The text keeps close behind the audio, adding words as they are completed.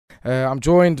I'm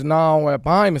joined now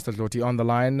by Mr. Dloti on the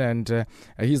line, and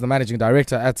he's the managing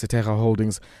director at Sithega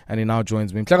Holdings, and he now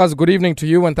joins me. Mhlekazi, good evening to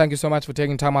you, and thank you so much for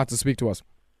taking time out to speak to us.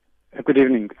 Good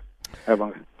evening.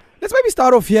 Let's maybe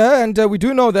start off here, and we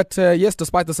do know that, yes,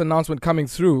 despite this announcement coming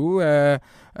through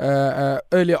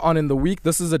earlier on in the week,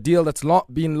 this is a deal that's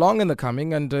been long in the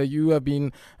coming, and you have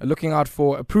been looking out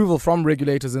for approval from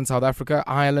regulators in South Africa,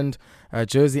 Ireland,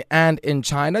 Jersey, and in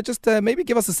China. Just maybe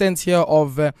give us a sense here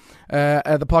of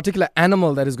the particular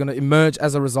animal that is going to emerge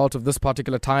as a result of this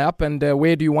particular tie-up, and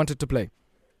where do you want it to play?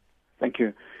 Thank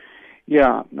you.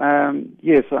 Yeah,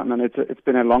 yes, I mean, it's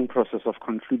been a long process of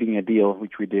concluding a deal,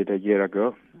 which we did a year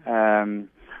ago.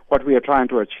 What we are trying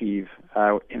to achieve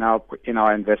in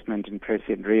our investment in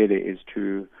Prescient really is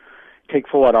to take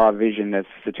forward our vision as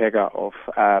Sithega of,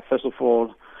 first of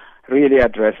all, really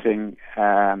addressing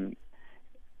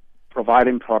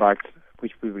providing products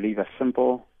which we believe are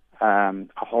simple, are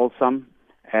wholesome,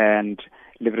 and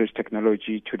leverage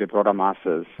technology to the broader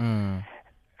masses.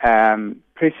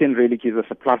 Prescient really gives us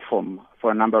a platform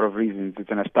for a number of reasons. It's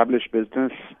an established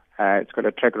business. It's got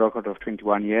a track record of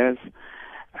 21 years.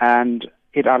 And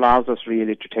it allows us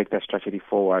really to take that strategy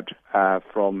forward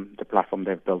from the platform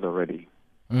they've built already.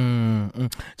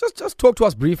 Just talk to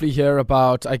us briefly here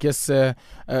about, I guess,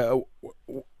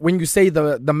 when you say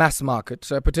the mass market,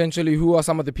 potentially who are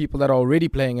some of the people that are already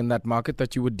playing in that market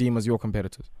that you would deem as your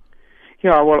competitors?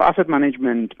 Yeah, well, asset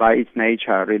management by its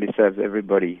nature really serves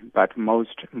everybody, but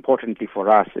most importantly for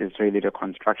us is really the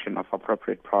construction of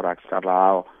appropriate products that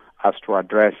allow us to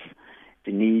address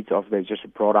the needs of the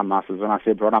just broader masses. When I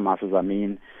say broader masses, I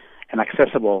mean an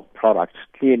accessible product.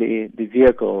 Clearly, the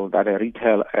vehicle that a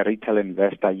retail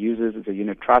investor uses is a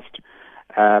unit trust,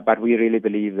 but we really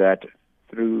believe that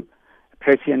through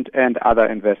Prescient and other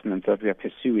investments that we are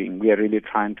pursuing, we are really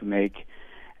trying to make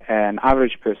an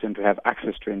average person to have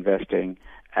access to investing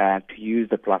and to use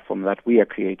the platform that we are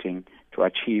creating to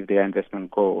achieve their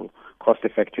investment goal cost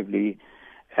effectively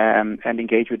and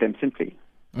engage with them simply.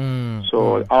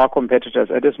 So our competitors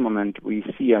at this moment, we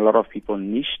see a lot of people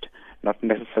niched, not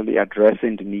necessarily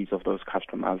addressing the needs of those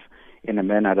customers in a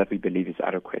manner that we believe is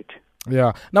adequate.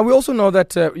 Yeah. Now we also know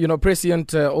that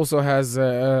Prescient also has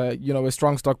a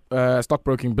strong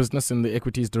stockbroking business in the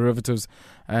equities, derivatives,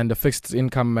 and a fixed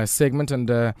income segment,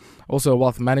 and also a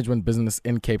wealth management business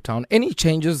in Cape Town. Any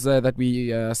changes that we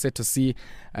set to see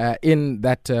in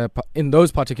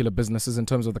those particular businesses in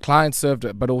terms of the clients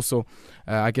served, but also,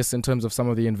 I guess, in terms of some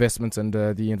of the investments and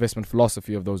the investment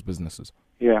philosophy of those businesses?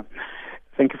 Yeah.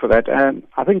 Thank you for that.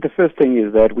 I think the first thing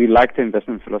is that we like the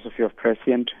investment philosophy of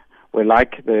Prescient. We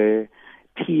like the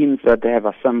teams that they have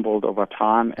assembled over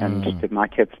time and the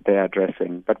markets they're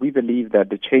addressing. But we believe that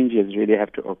the changes really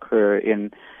have to occur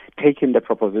in taking the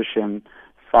proposition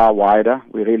far wider.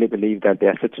 We really believe that there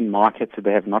are certain markets that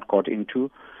they have not got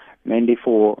into, mainly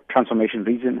for transformation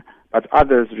reason, but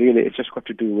others really it's just got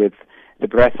to do with the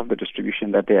breadth of the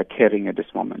distribution that they are carrying at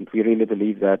this moment. We really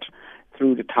believe that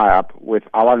through the tie-up with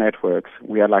our networks,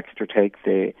 we are likely to take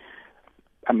the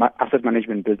asset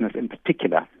management business in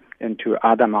particular into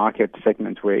other market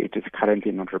segments where it is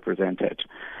currently not represented.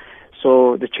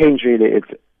 So the change really is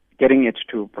getting it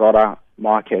to broader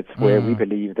markets where we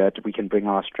believe that we can bring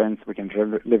our strengths, we can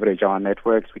leverage our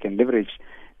networks, we can leverage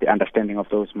the understanding of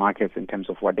those markets in terms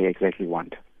of what they exactly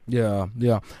want. Yeah.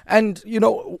 And,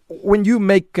 when you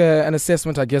make an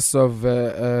assessment, I guess, of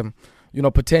the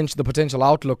potential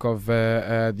outlook of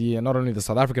not only the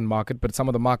South African market, but some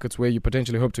of the markets where you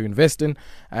potentially hope to invest in,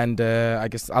 and I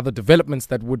guess other developments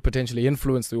that would potentially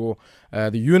influence the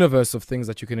universe of things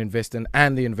that you can invest in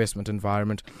and the investment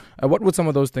environment. What would some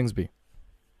of those things be?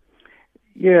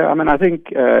 Yeah, I mean, I think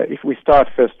if we start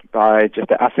first by just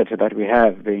the asset that we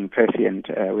have being Prescient,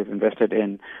 we've invested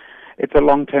in, it's a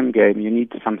long-term game. You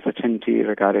need some certainty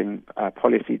regarding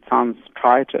policy. It sounds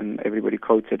trite and everybody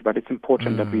quotes it, but it's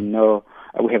important that we know,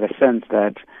 we have a sense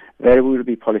that there will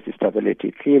be policy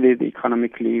stability. Clearly,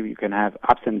 economically, you can have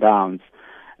ups and downs,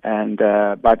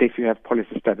 but if you have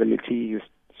policy stability, you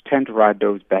tend to ride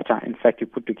those better. In fact, you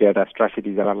put together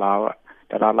strategies that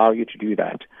allow you to do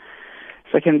that.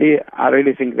 Secondly, I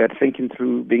really think that thinking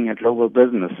through being a global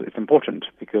business is important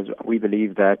because we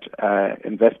believe that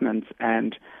investments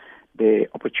and the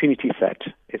opportunity set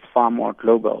is far more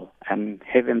global, and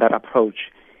having that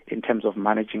approach in terms of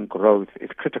managing growth is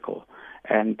critical.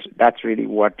 And that's really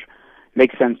what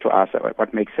makes sense to us,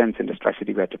 what makes sense in the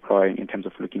strategy we're deploying in terms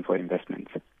of looking for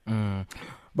investments.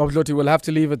 Bob Dloti, we'll have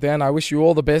to leave it there, and I wish you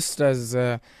all the best as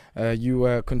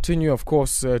you continue, of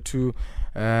course, to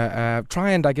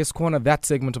try and, I guess, corner that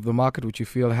segment of the market which you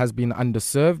feel has been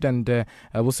underserved, and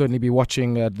we'll certainly be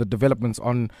watching the developments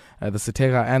on the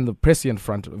Sithega and the Prescient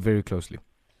front very closely.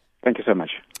 Thank you so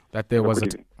much. That there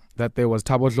was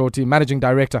Thabo Dloti, Managing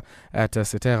Director at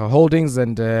Sithega Holdings,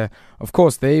 and of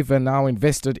course they've now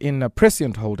invested in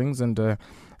Prescient Holdings and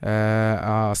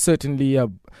are certainly,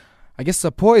 I guess,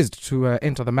 poised to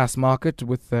enter the mass market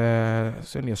with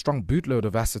certainly a strong bootload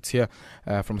of assets here,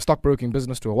 from a stockbroking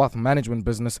business to a wealth management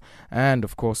business, and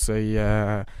of course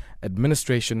a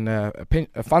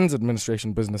funds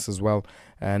administration business as well,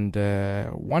 and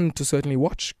one to certainly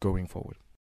watch going forward.